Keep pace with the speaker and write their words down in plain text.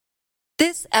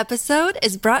This episode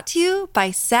is brought to you by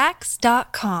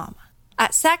Sax.com.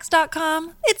 At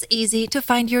Sax.com, it's easy to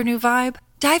find your new vibe.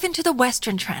 Dive into the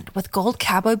Western trend with gold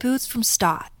cowboy boots from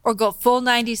Stott, or go full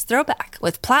 90s throwback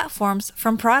with platforms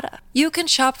from Prada. You can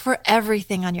shop for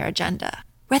everything on your agenda,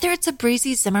 whether it's a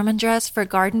breezy Zimmermann dress for a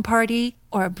garden party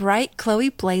or a bright Chloe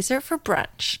blazer for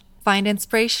brunch. Find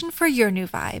inspiration for your new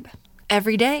vibe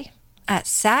every day at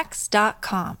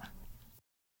Sax.com.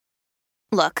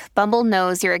 Look, Bumble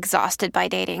knows you're exhausted by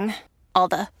dating. All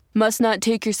the must not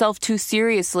take yourself too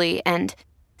seriously and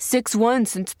 6'1"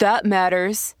 since that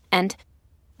matters. And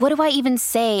what do I even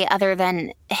say other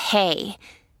than hey?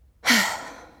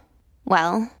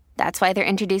 Well, that's why they're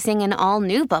introducing an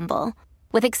all-new Bumble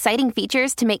with exciting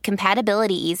features to make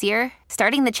compatibility easier,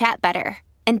 starting the chat better,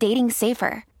 and dating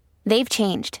safer. They've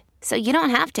changed, so you don't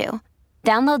have to.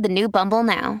 Download the new Bumble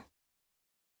now.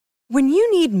 When you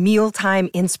need mealtime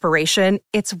inspiration,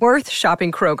 it's worth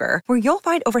shopping Kroger, where you'll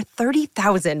find over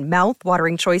 30,000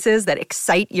 mouth-watering choices that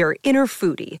excite your inner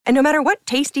foodie. And no matter what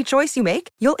tasty choice you make,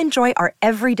 you'll enjoy our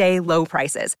everyday low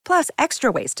prices, plus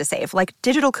extra ways to save, like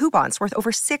digital coupons worth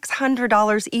over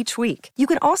 $600 each week. You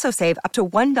can also save up to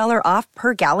 $1 off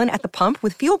per gallon at the pump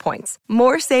with fuel points.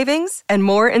 More savings and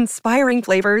more inspiring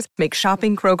flavors make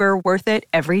shopping Kroger worth it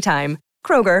every time.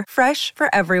 Kroger, fresh for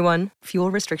everyone.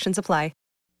 Fuel restrictions apply.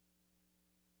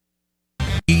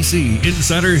 EC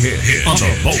Insider Hit on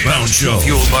the Bolt Bound Show.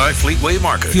 Fueled by Fleetway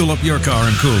Market. Fuel up your car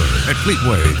and cooler at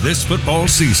Fleetway this football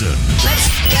season.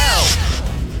 Let's go.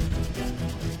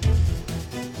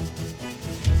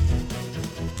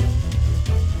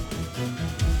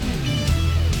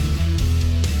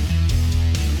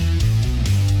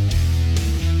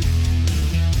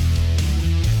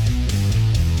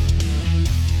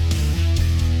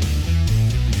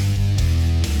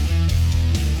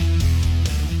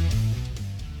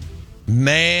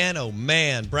 Man, oh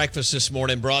man, breakfast this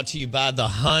morning brought to you by the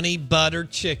Honey Butter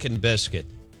Chicken Biscuit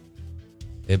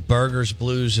at Burgers,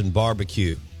 Blues, and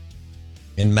Barbecue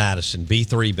in Madison.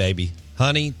 B3, baby.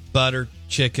 Honey Butter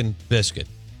Chicken Biscuit.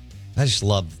 I just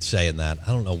love saying that.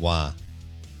 I don't know why.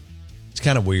 It's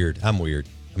kind of weird. I'm weird.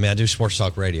 I mean, I do sports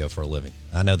talk radio for a living.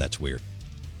 I know that's weird.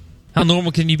 How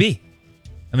normal can you be?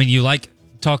 I mean, you like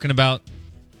talking about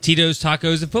Tito's,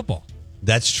 tacos, and football.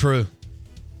 That's true.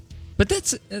 But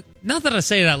that's, now that I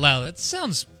say it out loud, that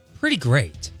sounds pretty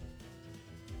great.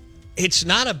 It's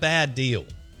not a bad deal.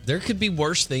 There could be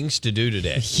worse things to do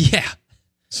today. Yeah.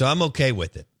 So I'm okay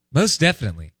with it. Most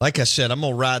definitely. Like I said, I'm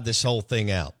going to ride this whole thing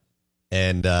out.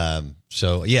 And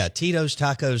so, yeah, Tito's,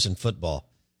 tacos, and football.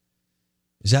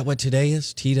 Is that what today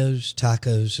is? Tito's,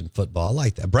 tacos, and football. I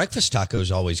like that. Breakfast taco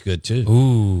is always good, too.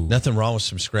 Ooh. Nothing wrong with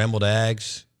some scrambled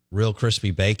eggs, real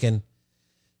crispy bacon,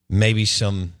 maybe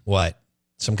some,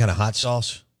 some kind of hot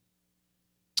sauce.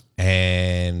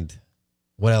 And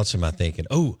what else am I thinking?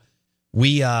 Oh,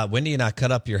 Wendy and I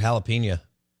cut up your jalapeno.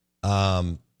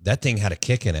 That thing had a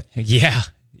kick in it. Yeah.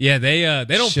 Yeah, they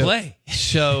don't play.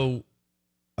 So,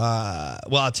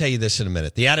 I'll tell you this in a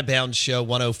minute. The Out of Bounds Show,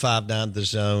 105.9 The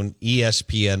Zone,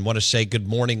 ESPN. Want to say good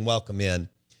morning, welcome in.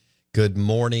 Good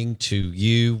morning to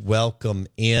you, welcome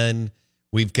in.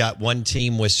 We've got one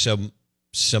team with some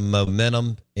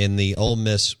momentum in the Ole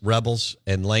Miss Rebels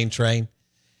and Lane Train.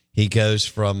 He goes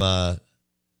from,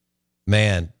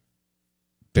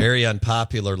 very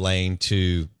unpopular Lane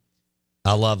to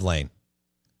I love Lane.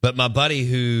 But my buddy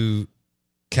who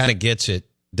kind of gets it,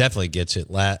 definitely gets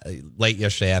it, late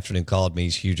yesterday afternoon called me.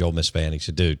 He's a huge Ole Miss fan. He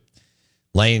said, dude,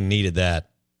 Lane needed that.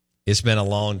 It's been a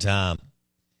long time.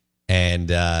 And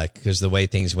because the way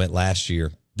things went last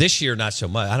year. This year, not so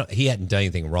much. He hadn't done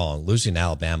anything wrong. Losing to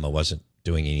Alabama wasn't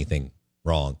doing anything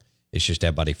wrong. It's just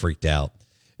everybody freaked out.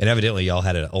 And evidently y'all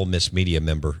had an Ole Miss media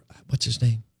member. What's his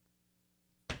name?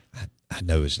 I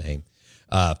know his name.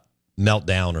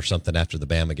 Meltdown or something after the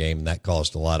Bama game, and that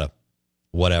caused a lot of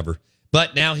whatever.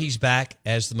 But now he's back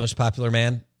as the most popular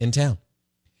man in town.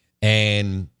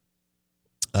 And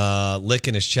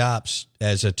licking his chops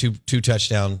as a two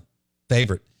touchdown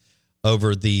favorite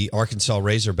over the Arkansas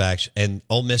Razorbacks. And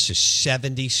Ole Miss is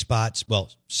 70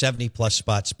 plus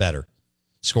spots better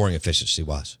scoring efficiency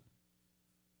wise.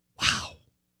 Wow.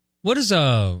 What is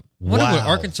what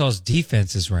Arkansas's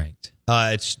defense is ranked?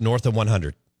 It's north of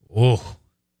 100. Oh.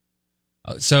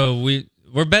 So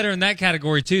we're better in that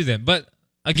category too then. But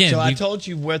again, so I told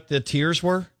you what the tiers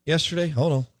were yesterday.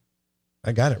 Hold on.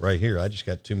 I got it right here. I just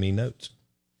got too many notes.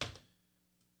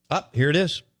 Here it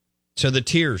is. So the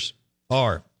tiers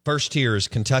are, first tier is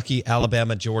Kentucky,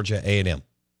 Alabama, Georgia, A&M.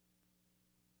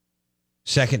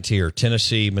 Second tier,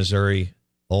 Tennessee, Missouri,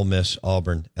 Ole Miss,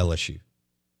 Auburn, LSU.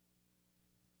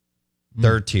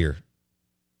 Third tier,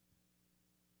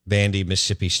 Vandy,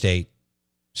 Mississippi State,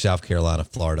 South Carolina,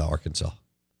 Florida, Arkansas.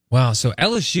 Wow. So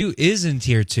LSU is in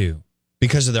tier 2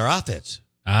 because of their offense.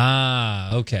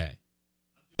 Ah, okay.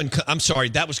 I'm sorry,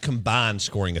 that was combined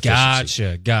scoring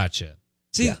efficiency. Gotcha.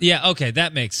 See, yeah, okay,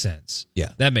 that makes sense.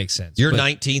 Yeah, that makes sense. You're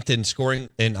 19th in scoring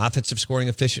in offensive scoring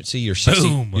efficiency. You're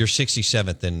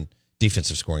 67th in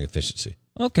defensive scoring efficiency.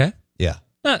 Okay. Yeah.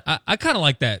 I kind of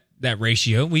like that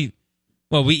ratio. We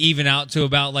even out to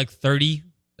about like 30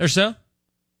 or so.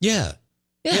 Yeah.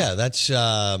 That's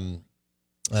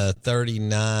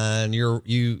 39.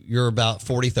 You're about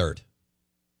 43rd,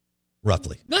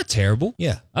 roughly. Not terrible.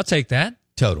 Yeah, I'll take that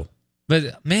total.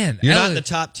 But man, you're not in the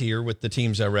top tier with the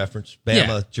teams I referenced: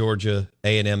 Bama, Georgia,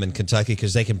 A&M, and Kentucky,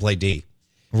 because they can play D.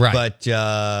 Right. But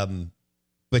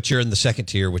you're in the second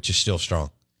tier, which is still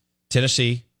strong.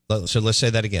 Tennessee. So let's say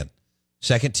that again.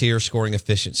 Second tier scoring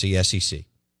efficiency, SEC.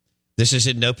 This is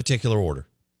in no particular order: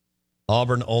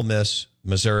 Auburn, Ole Miss,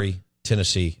 Missouri,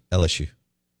 Tennessee, LSU.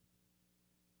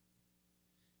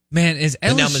 Man, is LSU...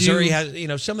 And now Missouri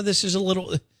has, some of this is a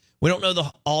little... We don't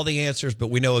know all the answers, but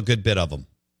we know a good bit of them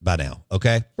by now,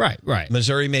 okay? Right.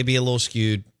 Missouri may be a little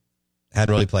skewed.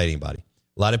 Hadn't really played anybody.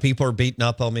 A lot of people are beating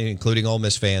up on me, including Ole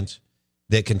Miss fans,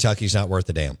 that Kentucky's not worth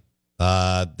a damn.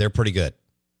 They're pretty good.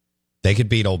 They could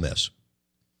beat Ole Miss.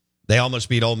 They almost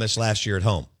beat Ole Miss last year at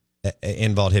home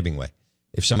in Vaught-Hemingway.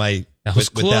 If somebody... That was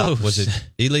close. Was it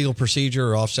illegal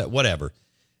procedure or offset? Whatever.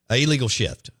 Illegal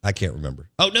shift. I can't remember.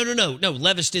 Oh, no.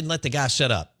 Levis didn't let the guy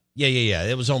set up. Yeah.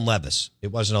 It was on Levis.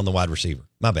 It wasn't on the wide receiver.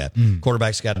 My bad.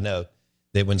 Quarterback's got to know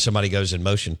that when somebody goes in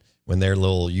motion, when their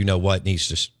little you-know-what needs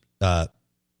to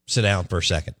sit down for a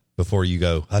second before you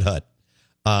go hut.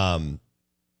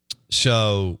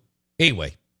 So,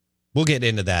 anyway, we'll get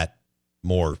into that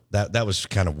more. That was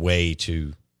kind of way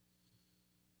too...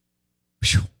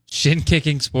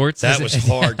 Shin-kicking sports? That was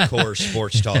hardcore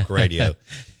sports talk radio.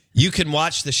 You can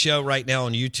watch the show right now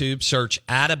on YouTube. Search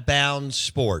Out of Bounds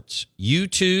Sports.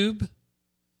 YouTube.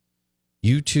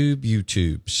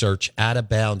 Search Out of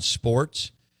Bounds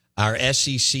Sports. Our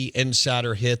SEC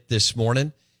Insider Hit this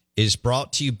morning is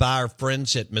brought to you by our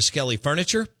friends at Miskelly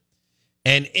Furniture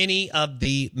and any of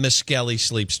the Miskelly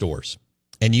sleep stores.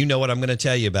 And you know what I'm going to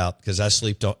tell you about because I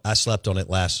slept on it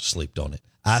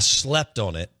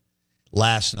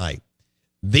last night.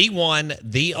 The one,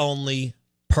 the only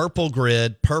purple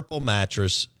grid, purple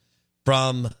mattress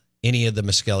from any of the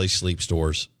Miskelly sleep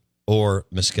stores or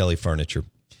Miskelly Furniture.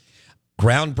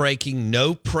 Groundbreaking,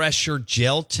 no-pressure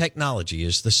gel technology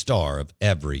is the star of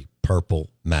every purple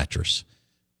mattress.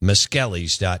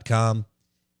 Miskellys.com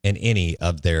and any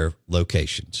of their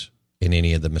locations in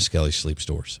any of the Miskelly sleep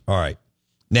stores. All right.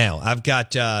 Now, I've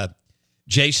got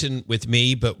Jason with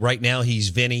me, but right now he's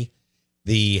Vinny,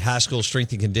 the high school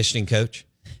strength and conditioning coach.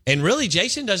 And really,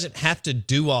 Jason doesn't have to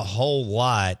do a whole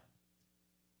lot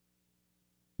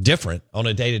different on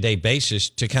a day-to-day basis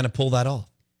to kind of pull that off.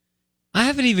 I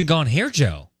haven't even gone hair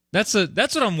gel. That's what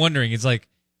I'm wondering. It's like,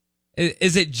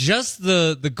 is it just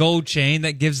the gold chain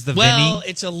that gives the Vinny?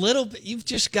 It's a little bit. You've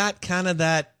just got kind of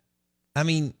that. I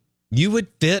mean, you would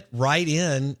fit right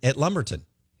in at Lumberton.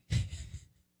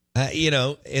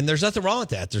 And there's nothing wrong with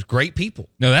that. There's great people.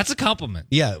 No, that's a compliment.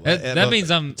 Yeah. That means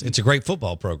it's a great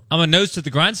football program. I'm a nose to the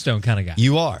grindstone kind of guy.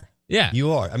 You are. Yeah.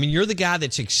 You are. I mean, you're the guy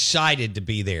that's excited to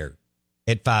be there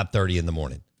at 5:30 in the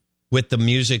morning with the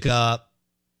music up,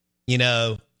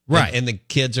 right. And the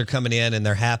kids are coming in and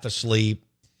they're half asleep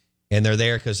and they're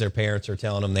there because their parents are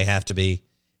telling them they have to be.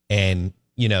 And,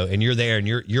 and you're there and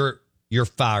you're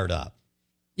fired up.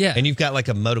 Yeah. And you've got like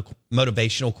a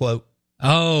motivational quote.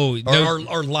 Oh,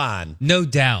 or line. No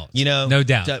doubt. No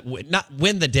doubt. Not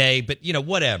win the day, but,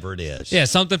 whatever it is. Yeah,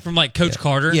 something from like Coach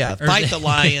Carter. Yeah, fight the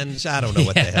Lions. I don't know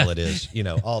what the hell it is.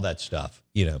 All that stuff.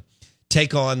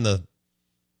 Take on the...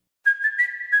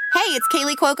 Hey, it's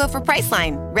Kaylee Cuoco for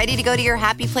Priceline. Ready to go to your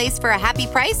happy place for a happy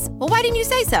price? Well, why didn't you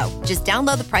say so? Just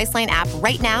download the Priceline app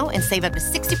right now and save up to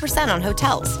 60% on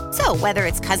hotels. So whether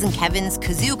it's Cousin Kevin's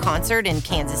Kazoo Concert in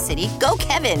Kansas City, go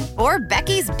Kevin, or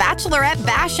Becky's Bachelorette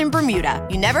Bash in Bermuda,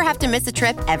 you never have to miss a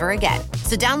trip ever again.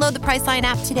 So download the Priceline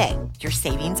app today. Your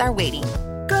savings are waiting.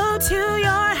 Go to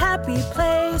your happy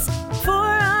place for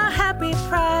a happy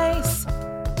price.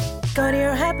 Go to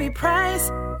your happy price,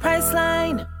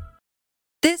 Priceline.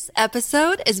 This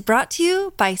episode is brought to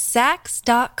you by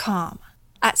Sax.com.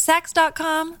 At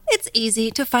Sax.com, it's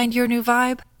easy to find your new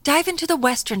vibe. Dive into the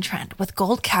Western trend with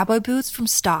gold cowboy boots from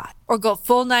Stott, or go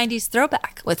full 90s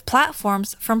throwback with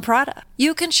platforms from Prada.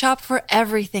 You can shop for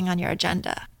everything on your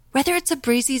agenda, whether it's a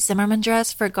breezy Zimmermann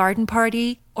dress for a garden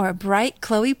party or a bright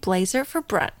Chloe blazer for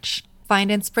brunch.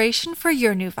 Find inspiration for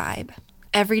your new vibe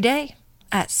every day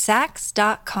at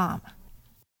Sax.com.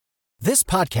 This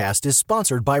podcast is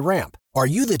sponsored by Ramp. Are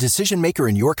you the decision maker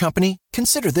in your company?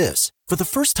 Consider this. For the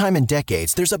first time in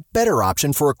decades, there's a better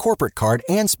option for a corporate card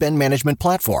and spend management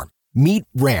platform. Meet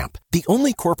Ramp, the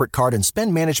only corporate card and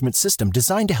spend management system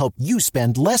designed to help you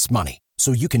spend less money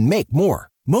so you can make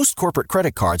more. Most corporate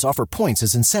credit cards offer points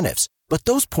as incentives, but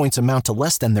those points amount to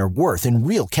less than their worth in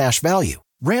real cash value.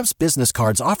 Ramp's business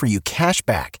cards offer you cash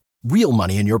back, real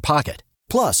money in your pocket.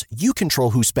 Plus, you control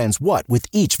who spends what with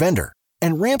each vendor.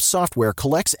 And Ramp's software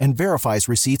collects and verifies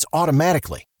receipts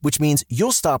automatically, which means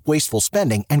you'll stop wasteful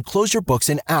spending and close your books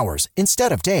in hours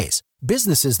instead of days.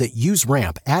 Businesses that use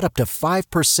Ramp add up to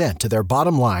 5% to their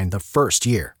bottom line the first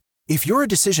year. If you're a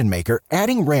decision maker,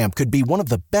 adding Ramp could be one of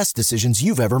the best decisions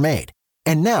you've ever made.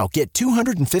 And now get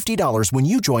 $250 when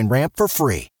you join Ramp for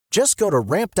free. Just go to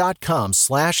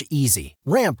ramp.com/easy.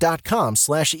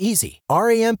 Ramp.com/easy.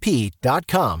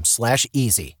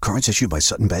 RAMP.com/easy. Cards issued by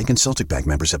Sutton Bank and Celtic Bank,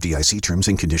 members FDIC. Terms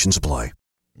and conditions apply.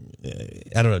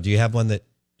 I don't know. Do you have one that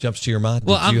jumps to your mind?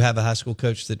 Well, Do you have a high school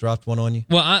coach that dropped one on you?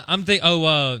 Well, I'm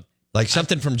thinking, like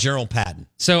something from General Patton.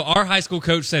 So our high school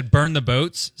coach said burn the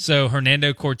boats. So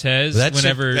Hernando Cortez,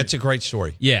 That's a great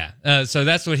story. Yeah. So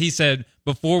that's what he said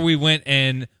before we went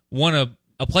and won a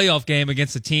playoff game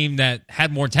against a team that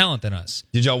had more talent than us.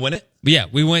 Did y'all win it? But yeah,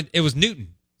 we went. It was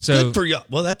Newton. So good for y'all.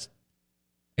 Well, that's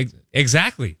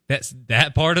exactly that's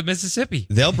that part of Mississippi.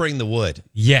 They'll bring the wood.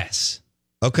 Yes.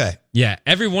 Okay. Yeah.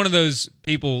 Every one of those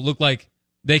people look like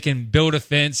they can build a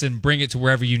fence and bring it to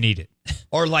wherever you need it.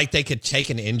 Or like they could take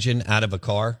an engine out of a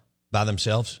car by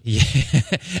themselves. Yeah.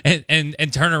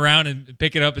 and turn around and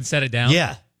pick it up and set it down.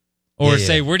 Yeah. Or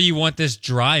say, where do you want this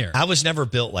dryer? I was never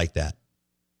built like that.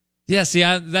 Yeah, see,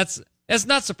 that's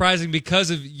not surprising because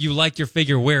of you like your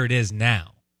figure where it is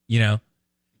now, you know,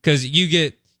 because you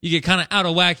get kind of out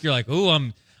of whack. You're like, oh,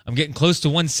 I'm getting close to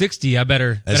 160. I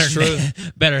better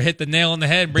hit the nail on the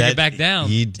head and bring it back down.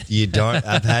 You don't.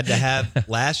 I've had to have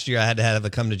last year. I had to have a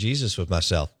come to Jesus with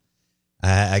myself.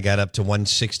 I got up to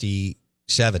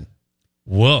 167.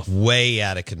 Woof, way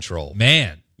out of control,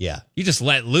 man. Yeah, you just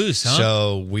let loose, huh?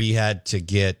 So we had to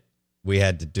do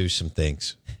some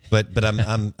things. But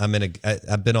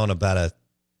I've been on about I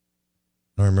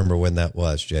don't remember when that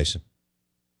was, Jason.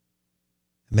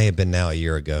 It may have been now a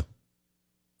year ago.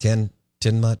 10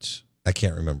 months? I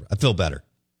can't remember. I feel better.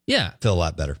 Yeah. I feel a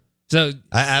lot better. So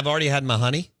I've already had my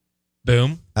honey.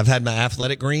 Boom. I've had my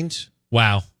athletic greens.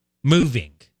 Wow.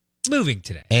 Moving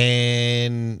today.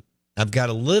 And I've got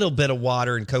a little bit of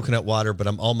water and coconut water, but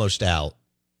I'm almost out.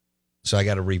 So I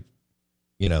got to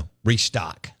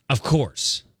restock. Of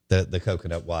course. The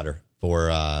coconut water for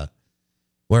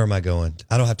where am I going?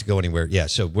 I don't have to go anywhere. Yeah,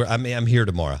 so I'm here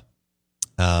tomorrow.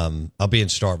 I'll be in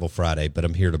Starkville Friday, but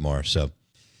I'm here tomorrow, so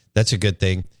that's a good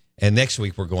thing. And next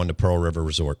week we're going to Pearl River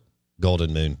Resort,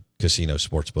 Golden Moon Casino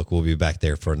Sportsbook. We'll be back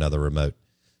there for another remote,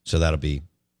 so that'll be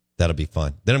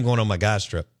fun. Then I'm going on my guys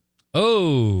trip.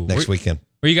 Oh, next weekend.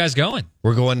 Where are you guys going?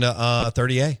 We're going to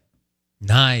 30A.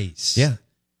 Nice. Yeah.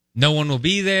 No one will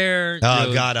be there.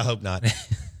 Oh God, I hope not.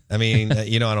 I mean, I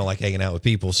don't like hanging out with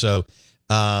people. So,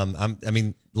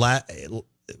 when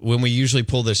we usually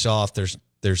pull this off, there's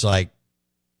like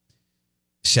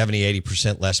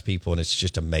 70-80% less people, and it's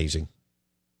just amazing.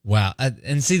 Wow.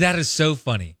 And see, that is so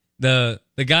funny. The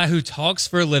guy who talks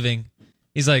for a living,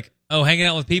 he's like, oh, hanging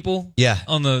out with people? Yeah.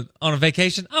 On a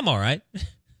vacation? I'm all right.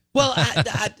 Well,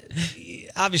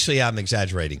 obviously I'm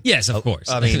exaggerating. Yes, of course.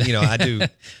 I mean, I do,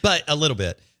 but a little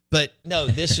bit. But no,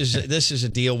 this is a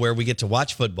deal where we get to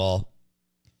watch football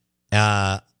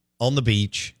on the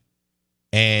beach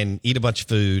and eat a bunch of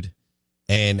food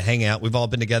and hang out. We've all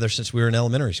been together since we were in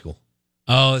elementary school.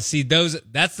 Oh, see,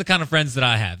 that's the kind of friends that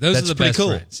I have. That's are the best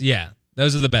cool. friends. Yeah,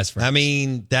 those are the best friends. I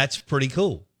mean, that's pretty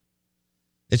cool.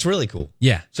 It's really cool.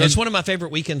 Yeah. So it's one of my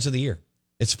favorite weekends of the year.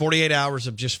 It's 48 hours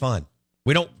of just fun.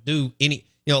 We don't do any,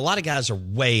 a lot of guys are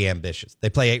way ambitious. They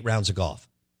play 8 rounds of golf.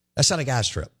 That's not a guy's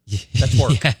trip. That's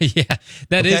work. Yeah.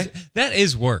 That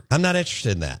is work. I'm not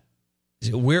interested in that.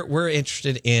 We're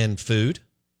interested in food,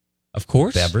 of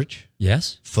course, beverage,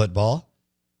 yes, football,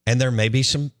 and there may be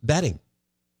some betting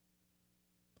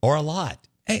or a lot.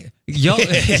 Hey, y'all,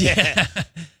 yeah.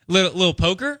 little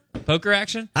poker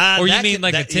action, or you mean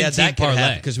like a 10-team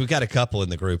parlay? Because we've got a couple in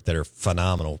the group that are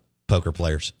phenomenal poker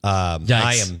players.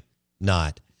 I am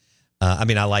not.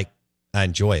 I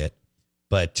enjoy it,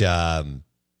 but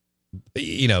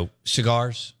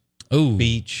cigars,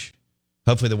 beach.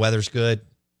 Hopefully the weather's good.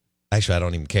 Actually, I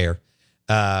don't even care.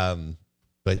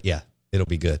 But yeah, it'll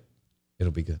be good.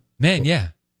 It'll be good. Man, yeah.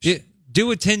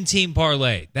 Do a 10-team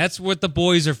parlay. That's what the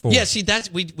boys are for. Yeah, see,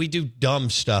 we do dumb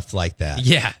stuff like that.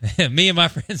 Yeah, me and my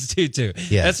friends do too.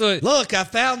 Yeah. That's what. Look, I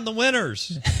found the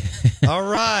winners. All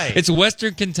right. It's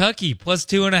Western Kentucky plus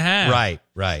 2.5.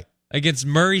 Right. Against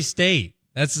Murray State.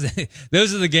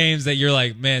 Those are the games that you're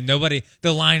like, man,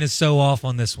 the line is so off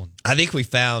on this one. I think we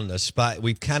found a spot.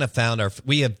 We've kind of found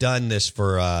we have done this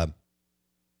for, I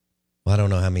don't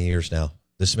know how many years now.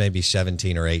 This may be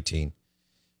 17 or 18.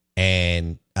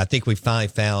 And I think we finally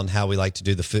found how we like to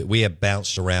do the food. We have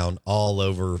bounced around all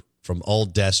over from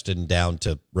Old Destin down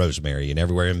to Rosemary and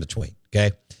everywhere in between.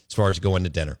 Okay. As far as going to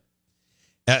dinner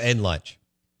and lunch.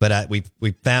 But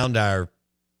we found our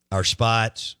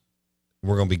spots.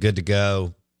 We're going to be good to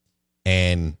go.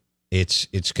 And it's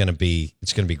going to be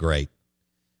great.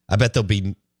 I bet there'll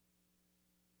be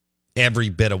every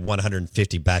bit of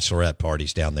 150 bachelorette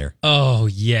parties down there. Oh,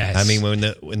 yes. I mean, when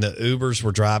the Ubers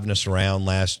were driving us around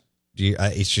last year,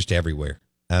 it's just everywhere.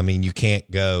 I mean, you can't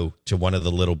go to one of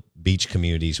the little beach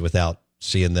communities without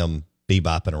seeing them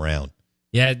bebopping around.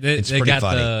 Yeah, it's they pretty got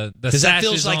funny. Because that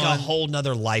feels like a whole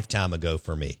nother lifetime ago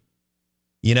for me.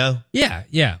 You know?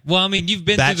 Yeah. Well, I mean, you've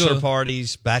been bachelor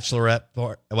parties, bachelorette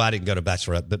parties. Well, I didn't go to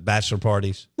bachelorette, but bachelor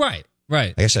parties. Right.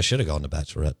 I guess I should have gone to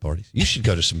bachelorette parties. You should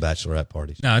go to some bachelorette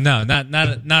parties. No, not.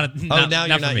 Oh, now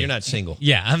you're not single.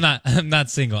 Yeah, I'm not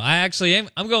single. I actually am.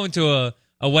 I'm going to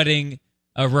a wedding,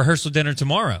 a rehearsal dinner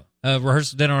tomorrow. A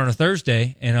rehearsal dinner on a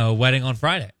Thursday and a wedding on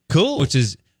Friday. Cool. Which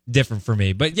is different for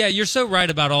me. But yeah, you're so right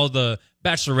about all the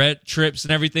bachelorette trips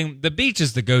and everything. The beach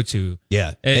is the go-to.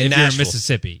 Yeah. If you're in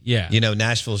Mississippi. Yeah. You know,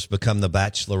 Nashville's become the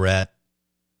bachelorette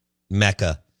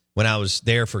mecca. When I was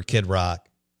there for Kid Rock,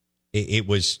 it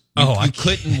was, you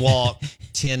couldn't walk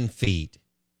 10 feet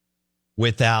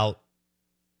without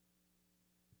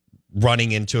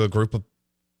running into a group of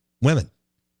women.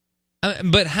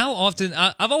 But how often,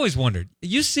 I've always wondered,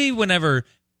 you see whenever,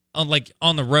 on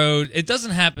the road, it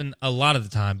doesn't happen a lot of the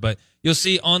time, but you'll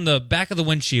see on the back of the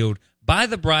windshield, buy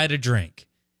the bride a drink,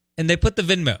 and they put the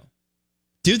Venmo.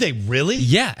 Do they really?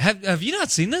 Yeah. Have you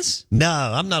not seen this? No,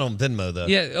 I'm not on Venmo, though.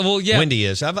 Yeah, well, yeah. Wendy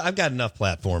is. I've got enough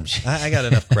platforms. I got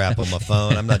enough crap on my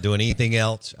phone. I'm not doing anything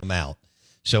else. I'm out.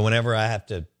 So whenever I have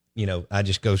to, I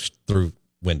just go through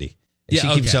Wendy. And she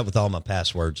keeps up with all my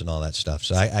passwords and all that stuff.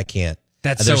 So I can't.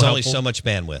 There's only so much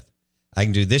bandwidth. I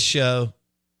can do this show,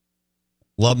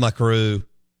 love my crew,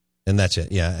 and that's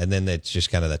it. Yeah, and then it's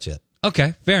just kind of that's it.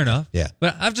 Okay, fair enough. Yeah.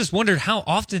 But I've just wondered, how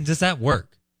often does that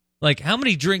work? Like, how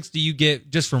many drinks do you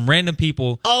get just from random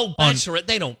people? Oh, bachelorette,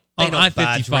 they don't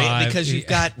I-55 because you've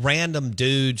got random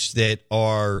dudes that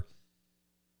are,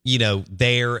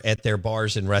 there at their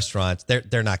bars and restaurants.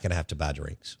 They're not going to have to buy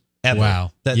drinks. Ever.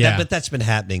 Wow. But that's been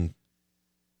happening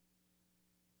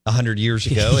 100 years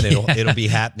ago, and it'll be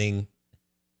happening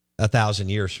 1,000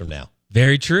 years from now.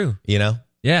 Very true.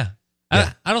 Yeah.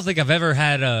 I don't think I've ever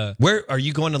had Where are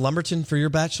you going to Lumberton for your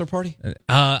bachelor party?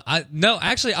 No,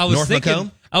 actually, I was North thinking.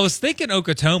 Macomb? I was thinking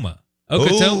Okatoma.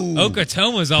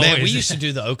 Okotoma's always. Man, we used to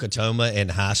do the Okatoma in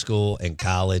high school and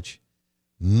college.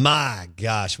 My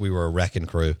gosh, we were a wrecking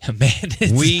crew.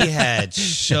 Man, we had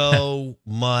so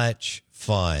much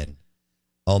fun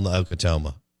on the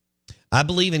Okatoma. I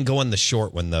believe in going the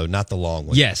short one though, not the long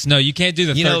one. Yes, no, you can't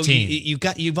do the 13.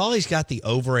 You've always got the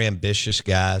overambitious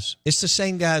guys. It's the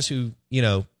same guys who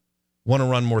want to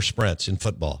run more sprints in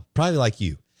football, probably like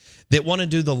you, that want to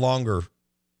do the longer.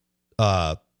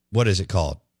 What is it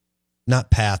called?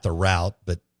 Not path or route,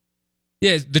 but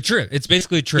yeah, the trip. It's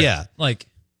basically a trip. Yeah, like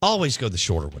always go the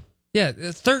shorter one. Yeah,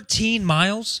 13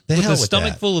 miles with a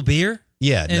stomach full of beer.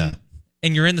 Yeah,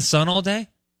 and you're in the sun all day,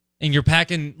 and you're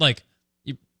packing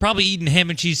you're probably eating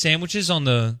ham and cheese sandwiches on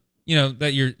the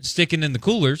that you're sticking in the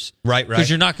coolers. Right.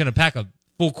 Because you're not going to pack a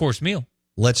full course meal.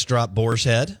 Let's drop Boar's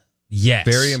Head. Yes,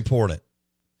 very important.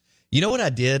 You know what I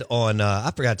did on, I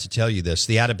forgot to tell you this,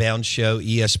 the Out of Bounds show,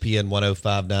 ESPN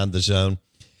 105.9 The Zone,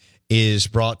 is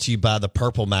brought to you by the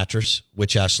Purple Mattress,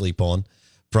 which I sleep on,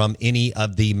 from any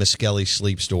of the Muskelly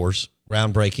sleep stores.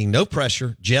 Groundbreaking, no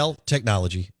pressure, gel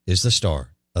technology is the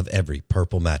star of every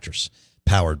Purple Mattress,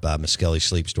 powered by Muskelly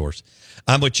sleep stores.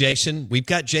 I'm with Jason. We've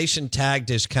got Jason tagged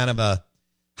as kind of a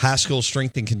high school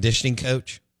strength and conditioning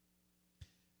coach,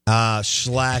 /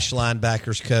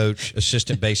 linebackers coach,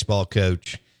 assistant baseball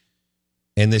coach.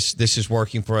 And this is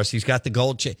working for us. He's got the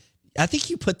gold chain. I think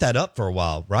you put that up for a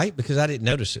while, right? Because I didn't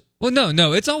notice it. Well,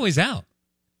 no, it's always out.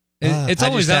 It's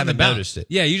always out and about. Noticed it.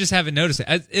 Yeah, you just haven't noticed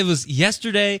it. It was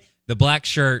yesterday. The black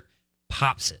shirt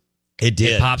pops it. It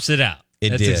did. It pops it out.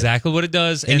 That's exactly what it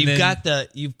does. And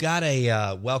you've got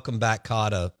a welcome back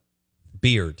Cotta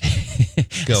beard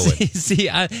going. See,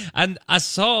 I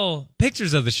saw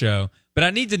pictures of the show. But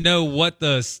I need to know what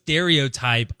the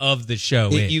stereotype of the show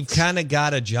is. You've kind of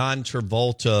got a John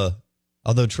Travolta,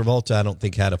 although Travolta I don't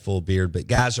think had a full beard, but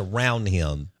guys around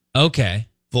him. Okay.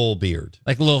 full beard.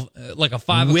 Like a little, like a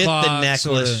 5 with o'clock. the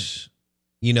necklace,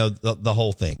 the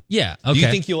whole thing. Yeah. Okay. Do you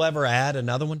think you'll ever add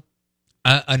another one?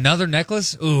 Another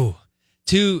necklace? Ooh.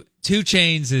 Two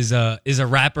chains is a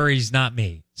rapper. He's not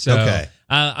me. So okay.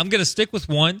 I'm going to stick with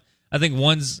one. I think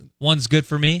one's good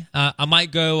for me. I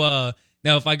might go,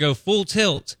 now if I go full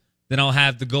tilt, then I'll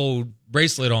have the gold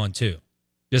bracelet on too.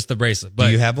 Just the bracelet. But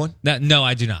do you have one? No,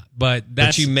 I do not. But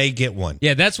you may get one.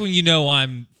 Yeah, that's when you know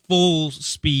I'm full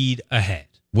speed ahead.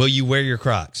 Will you wear your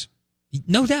Crocs?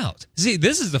 No doubt. See,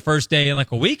 this is the first day in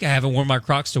like a week I haven't worn my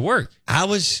Crocs to work. I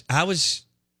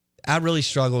really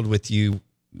struggled with you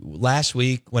last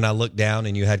week when I looked down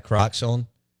and you had Crocs on.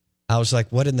 I was like,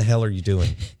 what in the hell are you doing?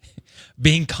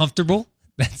 Being comfortable.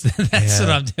 That's what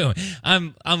I'm doing.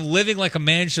 I'm living like a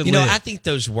man should live. I think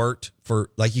those worked for,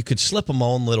 like, you could slip them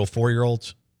on little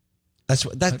 4-year-olds. That's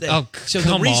what that. So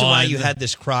the reason why you had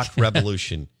this Croc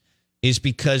revolution is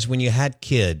because when you had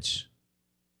kids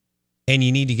and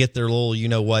you need to get their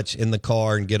little, what's in the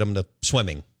car and get them to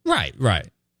swimming. Right.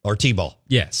 Or T-ball.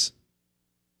 Yes.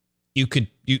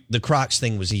 The Crocs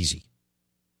thing was easy.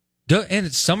 And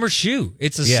it's summer shoe.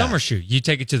 It's a summer shoe. You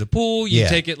take it to the pool. You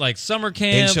take it like summer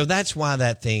camp. And so that's why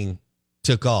that thing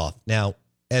took off. Now,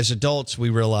 as adults, we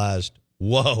realized,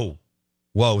 whoa,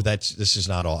 this is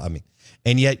not all. I mean,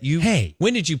 and yet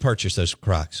when did you purchase those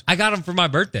Crocs? I got them for my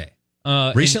birthday.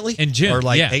 Recently? In June. Or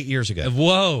 8 years ago?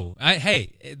 Whoa.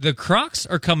 The Crocs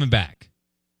are coming back.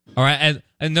 All right.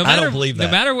 And no matter, I don't believe that.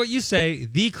 No matter what you say,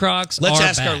 the Crocs are back.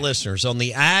 Let's ask our listeners on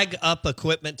the Ag Up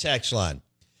Equipment text line.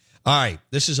 All right.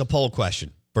 This is a poll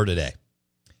question for today.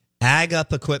 Ag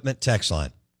Up Equipment text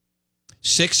line.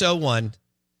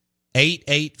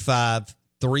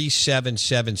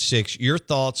 601-885-3776. Your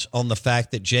thoughts on the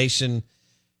fact that Jason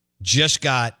just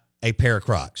got a pair of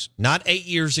Crocs. Not 8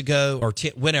 years ago or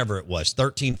whenever it was,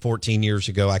 13, 14 years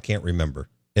ago. I can't remember.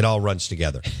 It all runs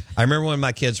together. I remember when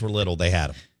my kids were little, they had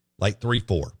them, like 3,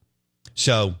 4.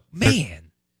 So,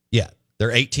 man. They're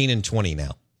 18 and 20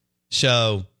 now.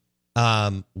 So,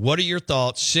 what are your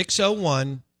thoughts?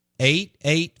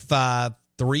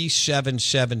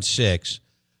 601-885-3776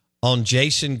 on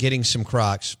Jason getting some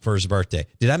Crocs for his birthday.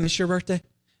 Did I miss your birthday?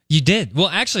 You did. Well,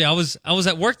 actually, I was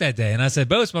at work that day, and I said,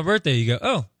 Bo, it's my birthday. You go,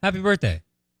 oh, happy birthday.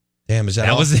 Damn, is that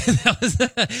all? That was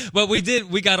but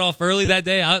we got off early that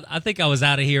day. I think I was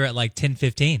out of here at like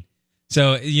 10:15.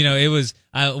 So, it was,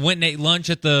 I went and ate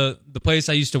lunch at the place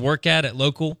I used to work at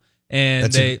local.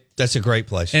 And that's a great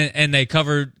place. And they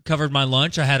covered my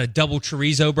lunch. I had a double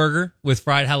chorizo burger with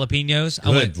fried jalapenos.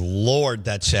 Good Lord,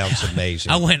 that sounds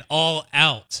amazing. I went all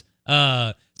out.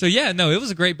 So yeah, no, it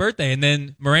was a great birthday. And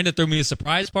then Miranda threw me a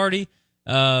surprise party.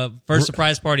 First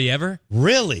surprise party ever.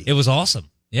 Really? It was awesome.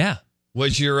 Yeah.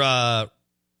 Was your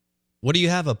what do you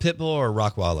have, a pit bull or a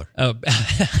Rottweiler? Oh,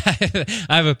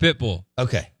 I have a pit bull.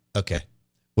 Okay.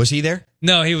 Was he there?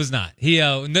 No, he was not.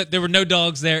 There were no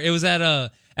dogs there. It was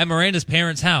at Miranda's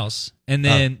parents' house, and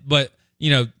then but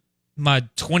my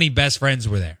 20 best friends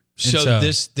were there. So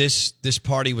this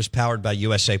party was powered by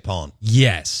USA Pawn.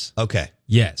 Yes. Okay.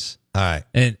 Yes. All right.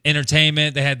 And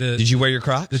entertainment. They had Did you wear your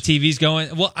Crocs? The TVs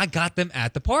going. Well, I got them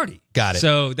at the party. Got it.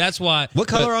 So that's why. What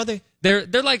color are they? They're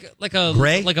like a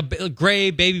gray, like a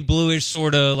gray, baby bluish,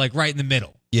 sort of like right in the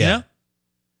middle. Yeah.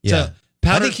 Yeah. So,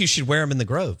 I think you should wear them in the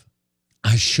Grove.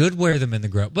 I should wear them in the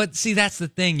Grove, but see, that's the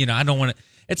thing. I don't want to.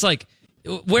 It's like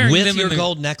wearing with them your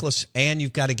gold necklace, and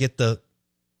you've got to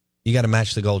you got to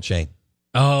match the gold chain.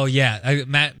 Oh yeah, I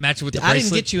match it with the bracelet. I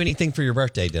didn't get you anything for your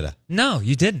birthday, did I? No,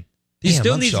 you didn't. You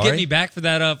still need to get me back for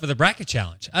that for the bracket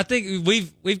challenge. I think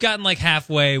we've gotten like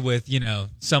halfway with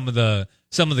some of the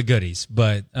goodies,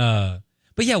 but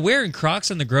yeah, wearing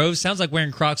Crocs in the Grove sounds like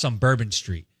wearing Crocs on Bourbon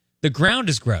Street. The ground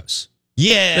is gross.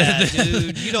 Yeah,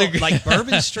 dude. You don't like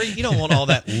Bourbon Street. You don't want all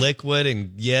that liquid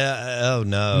and oh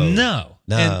no.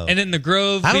 And in the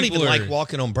Grove, I don't even like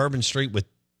walking on Bourbon Street with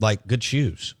like good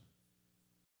shoes.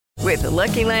 With the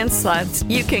Lucky Land Slots,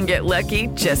 you can get lucky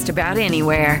just about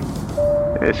anywhere.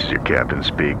 This is your captain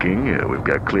speaking. We've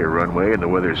got clear runway and the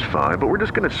weather's fine, but we're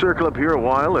just going to circle up here a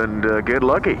while and get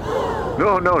lucky.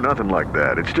 No, nothing like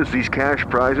that. It's just these cash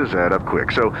prizes add up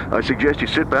quick. So I suggest you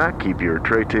sit back, keep your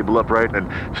tray table upright, and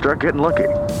start getting lucky.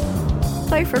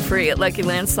 Play for free at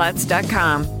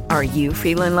LuckyLandSlots.com. Are you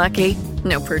feeling lucky?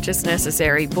 No purchase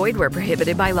necessary. Void where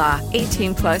prohibited by law.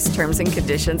 18+ terms and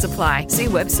conditions apply. See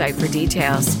website for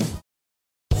details.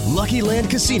 Lucky Land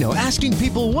Casino, asking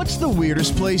people, what's the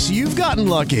weirdest place you've gotten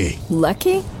lucky?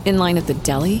 Lucky? In line at the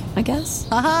deli, I guess?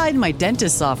 Haha, in my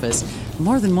dentist's office.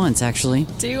 More than once, actually.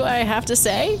 Do I have to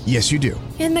say? Yes, you do.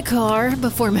 In the car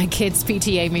before my kids'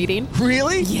 PTA meeting.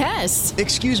 Really? Yes.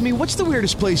 Excuse me, what's the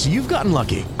weirdest place you've gotten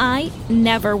lucky? I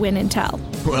never win and tell.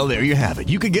 Well, there you have it.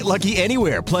 You can get lucky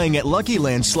anywhere, playing at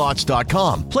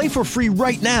LuckyLandSlots.com. Play for free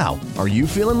right now. Are you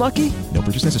feeling lucky? No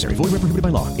purchase necessary. Void where prohibited by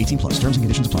law. 18+. Terms and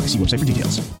conditions apply. See website for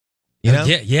details. You know?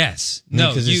 Yes. No,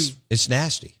 because it's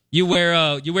nasty. You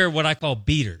wear what I call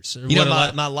beaters.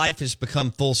 My life has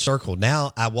become full circle.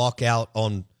 Now I walk out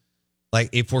on, like,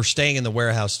 if we're staying in the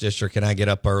warehouse district and I get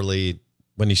up early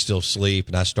when he's still asleep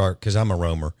and I start, because I'm a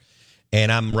roamer,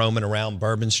 and I'm roaming around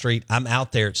Bourbon Street, I'm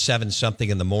out there at 7-something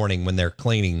in the morning when they're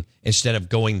cleaning instead of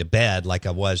going to bed like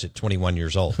I was at 21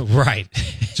 years old. Right.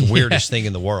 It's the weirdest thing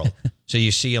in the world. So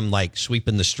you see them like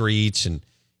sweeping the streets and,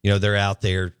 they're out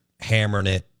there hammering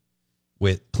it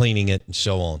with cleaning it and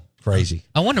so on. Crazy.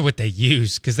 I wonder what they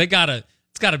use, because it's got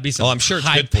to be some I'm sure it's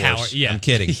high good for power. us. Yeah. I'm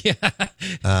kidding. Yeah.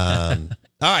 All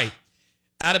right.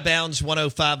 Out of bounds,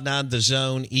 105.9 The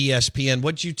Zone, ESPN.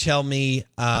 What'd you tell me?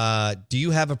 Do you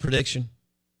have a prediction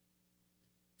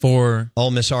for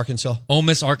Ole Miss, Arkansas? Ole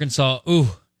Miss, Arkansas. Ooh,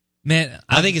 man.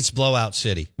 I think it's blowout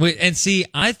city. And see,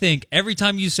 I think every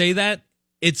time you say that,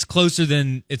 it's closer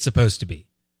than it's supposed to be.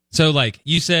 So, like,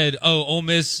 you said, Ole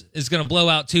Miss is going to blow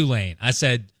out Tulane. I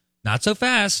said, not so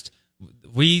fast.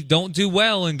 We don't do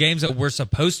well in games that we're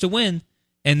supposed to win,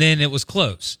 and then it was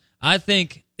close. I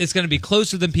think it's going to be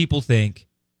closer than people think,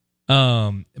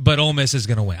 but Ole Miss is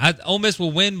going to win. Ole Miss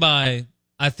will win by,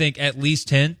 I think, at least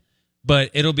 10,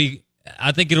 but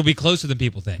I think it'll be closer than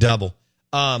people think. Double.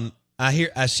 I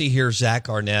see here Zach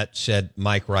Arnett said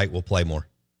Mike Wright will play more.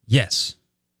 Yes.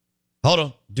 Hold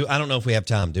on. I don't know if we have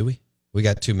time, do we? We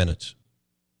got 2 minutes.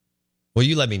 Well,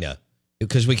 you let me know,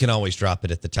 because we can always drop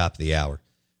it at the top of the hour.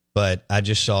 But I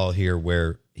just saw here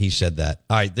where he said that.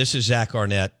 All right, this is Zach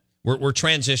Arnett. We're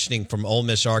transitioning from Ole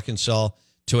Miss, Arkansas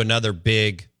to another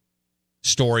big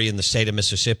story in the state of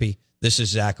Mississippi. This is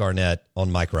Zach Arnett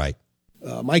on Mike Wright.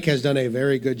 Mike has done a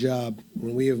very good job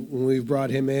when we've brought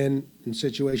him in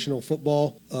situational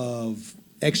football of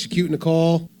executing the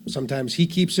call. Sometimes he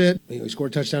keeps it. He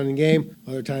scored a touchdown in the game.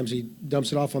 Other times he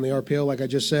dumps it off on the RPO, like I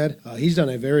just said. He's done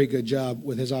a very good job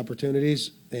with his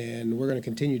opportunities, and we're going to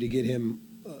continue to get him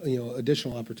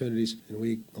additional opportunities, and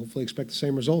we hopefully expect the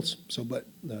same results. But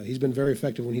he's been very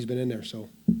effective when he's been in there. So,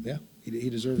 yeah, he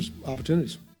deserves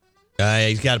opportunities.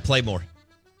 He's got to play more.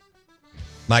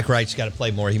 Mike Wright's got to play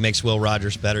more. He makes Will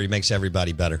Rogers better. He makes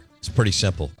everybody better. It's pretty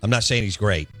simple. I'm not saying he's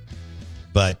great.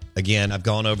 But, again, I've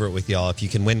gone over it with y'all. If you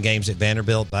can win games at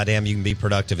Vanderbilt, by damn, you can be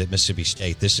productive at Mississippi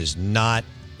State. This is not,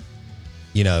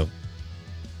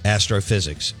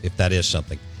 astrophysics, if that is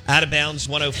something. Out of bounds,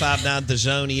 105.9 The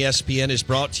Zone, ESPN is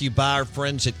brought to you by our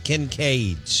friends at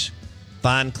Kincaid's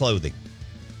Fine Clothing.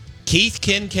 Keith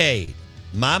Kincaid,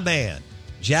 my man,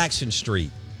 Jackson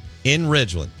Street in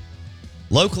Ridgeland.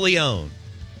 Locally owned.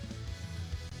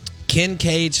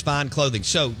 Kincaid's Fine Clothing.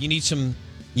 So, you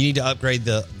need to upgrade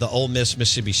the Ole Miss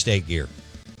Mississippi State gear.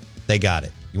 They got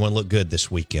it. You want to look good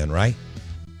this weekend, right?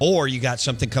 Or you got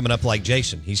something coming up like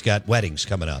Jason. He's got weddings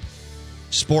coming up.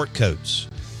 Sport coats,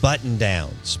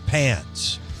 button-downs,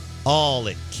 pants, all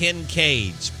at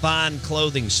Kincaid's Fine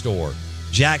Clothing Store,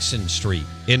 Jackson Street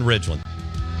in Ridgeland.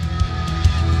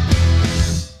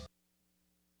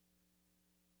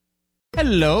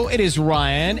 Hello, it is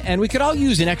Ryan, and we could all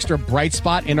use an extra bright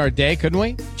spot in our day, couldn't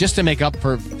we? Just to make up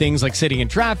for things like sitting in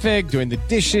traffic, doing the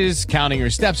dishes, counting your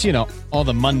steps, all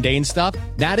the mundane stuff.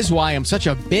 That is why I'm such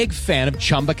a big fan of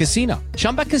Chumba Casino.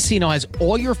 Chumba Casino has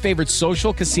all your favorite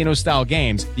social casino-style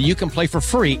games that you can play for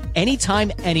free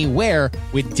anytime, anywhere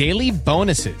with daily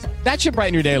bonuses. That should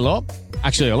brighten your day a little.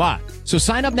 Actually, a lot. So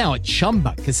sign up now at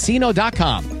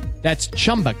ChumbaCasino.com. That's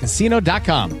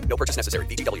ChumbaCasino.com. No purchase necessary.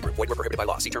 VGW Group. Void where prohibited by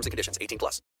law. See terms and conditions.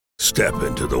 18+. Step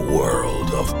into the world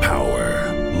of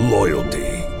power, loyalty,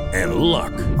 and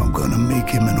luck. I'm going to make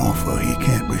him an offer he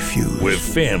can't refuse. With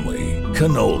family,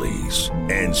 cannolis,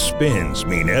 and spins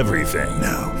mean everything.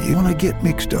 Now, you want to get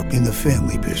mixed up in the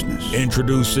family business.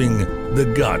 Introducing The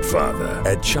Godfather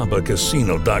at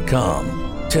ChumbaCasino.com.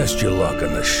 Test your luck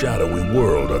in the shadowy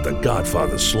world of The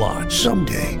Godfather slot.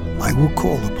 Someday, I will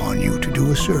call upon you to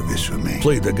do a service for me.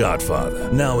 Play The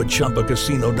Godfather, now at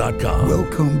ChumbaCasino.com.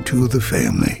 Welcome to the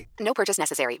family. No purchase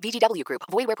necessary. VGW Group.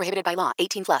 Void where prohibited by law.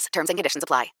 18+. Terms and conditions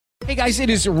apply. Hey guys, it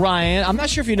is Ryan. I'm not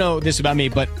sure if you know this about me,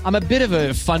 but I'm a bit of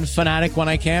a fun fanatic when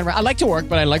I can. I like to work,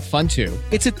 but I like fun too.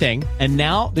 It's a thing. And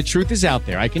now the truth is out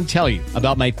there. I can tell you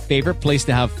about my favorite place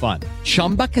to have fun.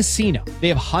 Chumba Casino. They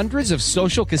have hundreds of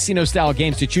social casino style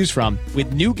games to choose from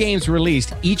with new games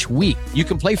released each week. You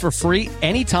can play for free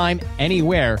anytime,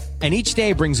 anywhere. And each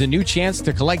day brings a new chance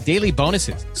to collect daily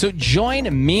bonuses. So join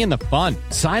me in the fun.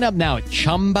 Sign up now at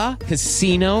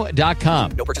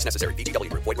ChumbaCasino.com. No purchase necessary. VGW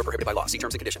Group. Void where prohibited by law. See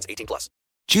terms and conditions. 18+.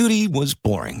 Judy was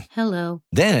boring. Hello.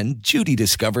 Then Judy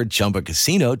discovered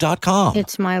ChumbaCasino.com.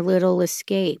 It's my little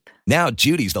escape. Now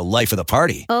Judy's the life of the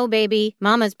party. Oh, baby,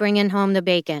 mama's bringing home the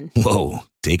bacon. Whoa,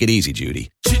 take it easy, Judy.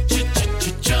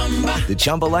 The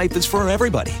Chumba life is for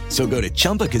everybody. So go to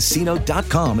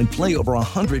ChumbaCasino.com and play over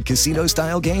 100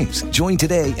 casino-style games. Join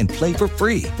today and play for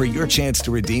free for your chance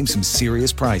to redeem some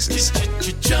serious prizes.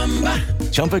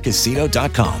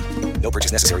 ChumbaCasino.com. No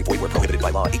purchase necessary. Void where prohibited by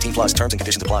law. 18+. Terms and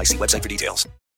conditions apply. See website for details.